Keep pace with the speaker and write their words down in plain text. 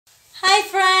Hi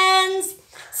friends!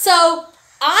 So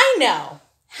I know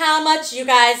how much you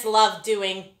guys love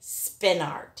doing spin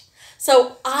art.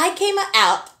 So I came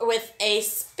out with a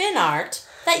spin art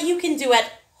that you can do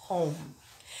at home.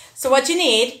 So what you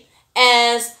need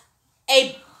is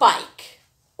a bike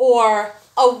or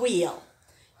a wheel.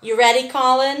 You ready,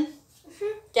 Colin?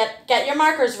 Get your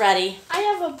markers ready. I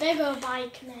have a bigger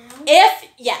bike now.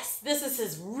 Yes, this is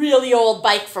his really old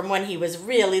bike from when he was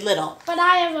really little. But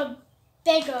I have a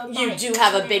bigger bike. You do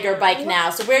have a bigger bike now,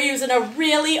 so we're using a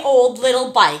really old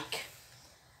little bike.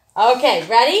 Okay,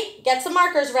 ready? Get some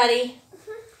markers ready.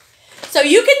 So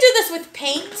you can do this with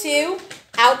paint too,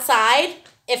 outside,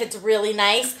 if it's really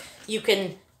nice. You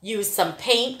can use some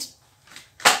paint.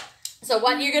 So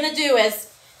what you're going to do is,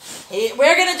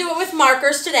 we're going to do it with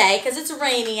markers today because it's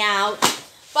rainy out.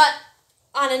 But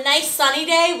on a nice sunny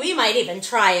day, we might even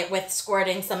try it with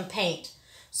squirting some paint.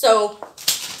 So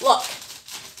look,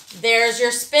 there's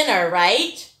your spinner,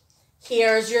 right?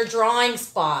 Here's your drawing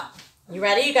spot. You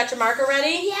ready? You got your marker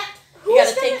ready? Yep. You got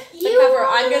to take the cover.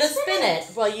 I'm going to spin it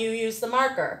while you use the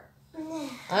marker.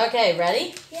 Okay,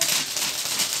 ready? Yep.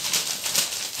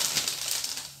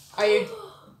 Are you...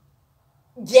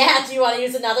 Yeah, do you want to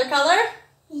use another color?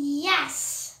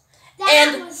 Yes.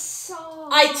 That was so...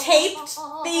 I taped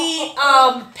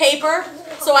the paper,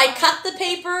 so I cut the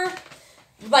paper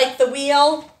like the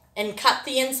wheel and cut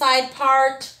the inside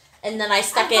part, and then I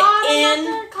stuck it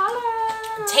in,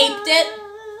 taped it,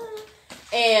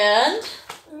 and...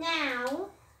 Now...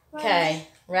 Okay,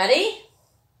 ready?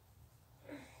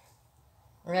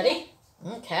 Ready?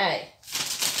 Okay.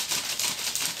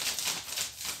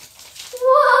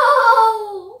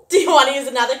 Whoa! Do you want to use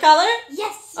another color?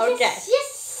 Yes. Okay.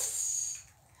 Yes.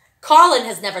 Colin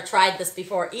has never tried this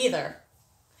before either.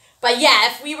 But yeah,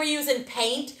 if we were using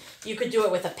paint, you could do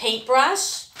it with a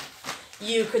paintbrush.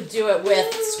 You could do it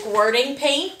with squirting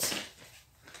paint.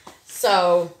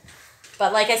 So,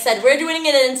 but like I said, we're doing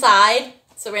it inside,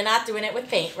 so we're not doing it with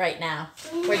paint right now.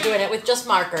 We're doing it with just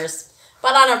markers.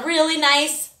 But on a really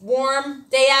nice, warm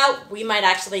day out, we might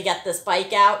actually get this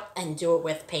bike out and do it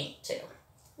with paint too.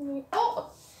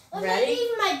 Oh, ready? Maybe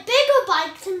even my bigger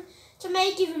bike to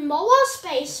make even more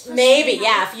space. For maybe,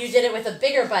 yeah. If you did it with a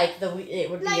bigger bike,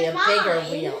 it would be a bigger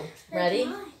wheel. Ready?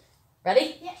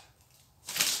 Ready? Yeah.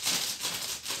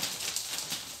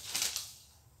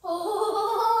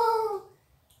 Oh.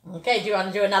 Okay, do you want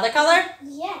to do another color?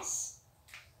 Yes.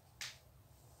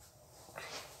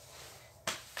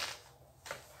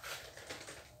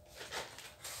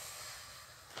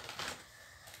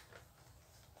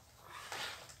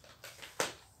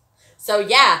 So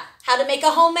yeah, how to make a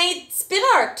homemade spin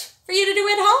art for you to do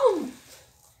at home.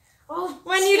 Oh,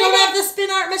 when you don't have the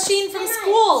spin art machine from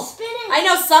school. I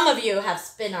know some of you have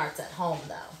spin arts at home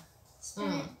though.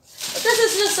 But this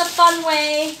is just a fun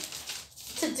way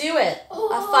to do it.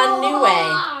 A fun new way.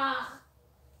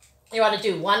 You want to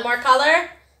do one more color?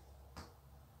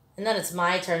 And then it's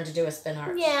my turn to do a spin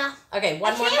art. Yeah. Okay,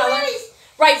 one more color.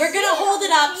 Right, we're going to hold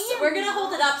it up. We're going to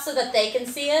hold it up so that they can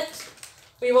see it.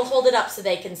 We will hold it up so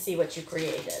they can see what you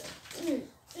created. Let me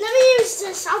use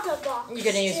this other box. You're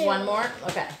going to use one more?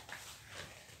 Okay.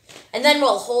 And then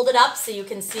we'll hold it up so you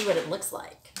can see what it looks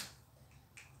like.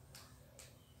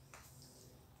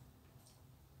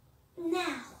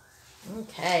 Now.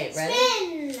 Okay, ready?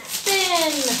 Spin.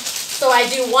 Spin. So I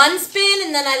do one spin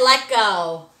and then I let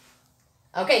go.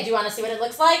 Okay, do you want to see what it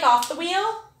looks like off the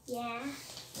wheel? Yeah.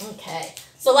 Okay.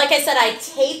 So like I said, I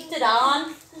taped it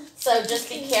on. So just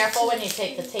be careful when you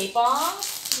take the tape off.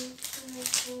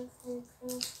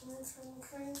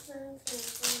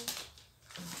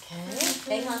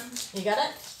 Okay, hang on. You got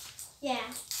it? Yeah.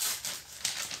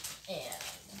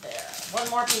 And there. One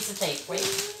more piece of tape. Wait.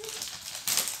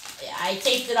 Yeah, I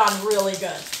taped it on really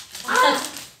good.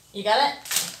 You got it?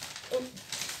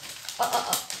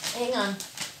 Hang on.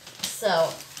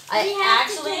 So I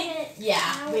actually,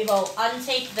 we will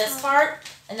untape this part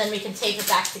and then we can tape it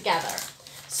back together.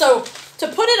 So to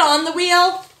put it on the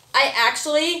wheel, I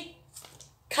actually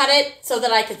cut it so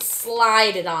that I could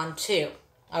slide it on too.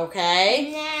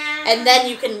 Okay? And then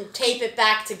you can tape it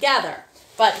back together.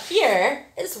 But here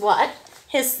is what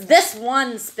this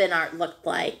one spin art looked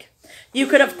like. You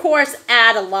could, of course,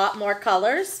 add a lot more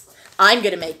colors. I'm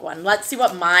going to make one. Let's see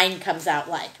what mine comes out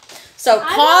like. So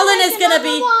Colin is going to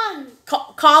be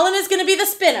Colin is going to be the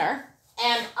spinner,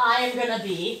 and I am going to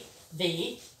be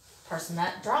the person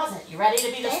that draws it. You ready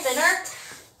to be the spinner?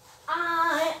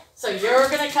 So you're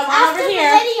going to come on over here.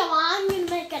 After the video, I'm going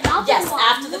to make another one. Yes,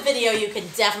 after the video, you can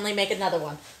definitely make another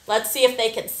one. Let's see if they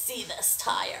can see this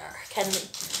tire. Can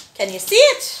you see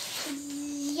it?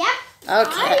 Yep.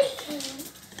 Okay.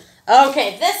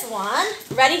 Okay, this one.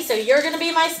 Ready? So you're going to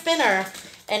be my spinner,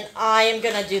 and I am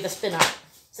going to do the spin art.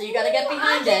 So you got to get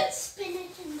behind it. Spin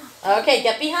it enough. Okay,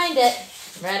 get behind it.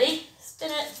 Ready?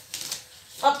 Spin it.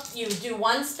 Up, you do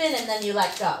one spin and then you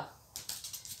let go.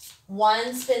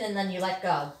 One spin and then you let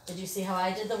go. Did you see how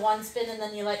I did the one spin and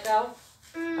then you let go?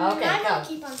 Okay, I'm go. gonna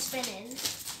keep on spinning.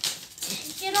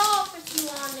 Take it off if you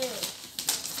want to.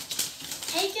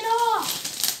 Take it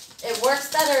off. It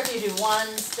works better if you do one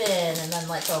spin and then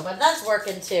let go, but that's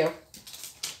working too.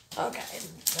 Okay,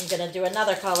 I'm gonna do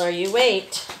another color. You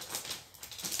wait.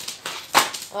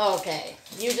 Okay,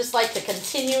 you just like to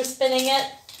continue spinning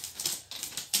it.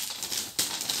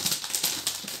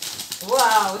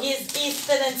 Wow, he's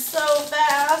spinning so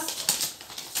fast.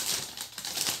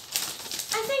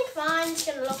 I think mine's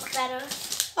gonna look better.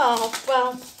 Oh,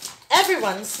 well,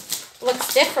 everyone's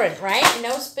looks different, right?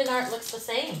 No spin art looks the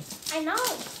same. I know.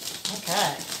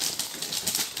 Okay.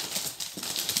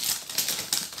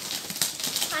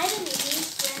 I didn't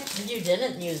use red. You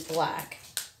didn't use black.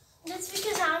 That's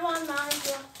because I want mine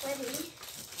to look pretty.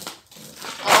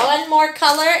 One more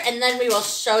color, and then we will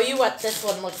show you what this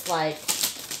one looks like.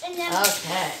 And then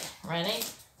Okay, ready?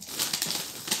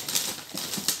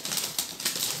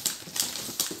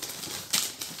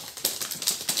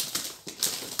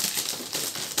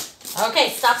 Okay,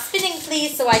 stop spinning,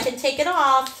 please, so I can take it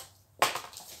off.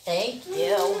 Thank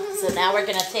you. So now we're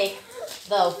going to take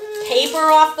the paper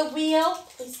off the wheel.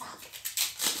 Please stop.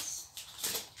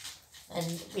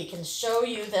 And we can show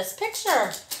you this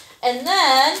picture. And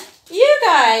then you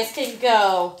guys can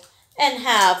go and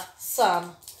have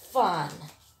some fun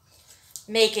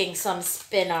making some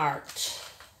spin art.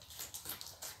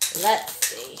 Let's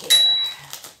see here.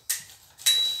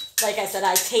 Like I said,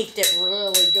 I taped it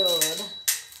really good.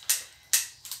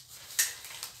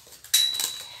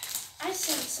 I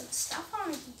sent some stuff on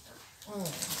here.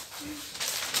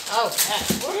 Okay.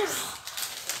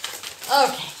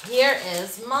 Okay, here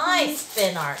is my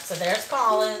spin art. So there's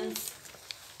Colin's.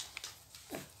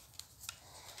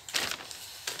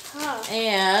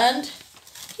 And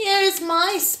here's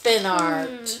my spin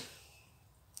art.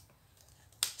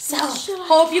 So,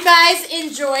 hope you guys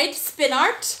enjoyed spin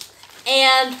art.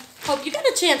 And hope you got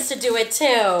a chance to do it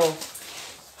too.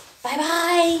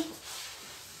 Bye-bye.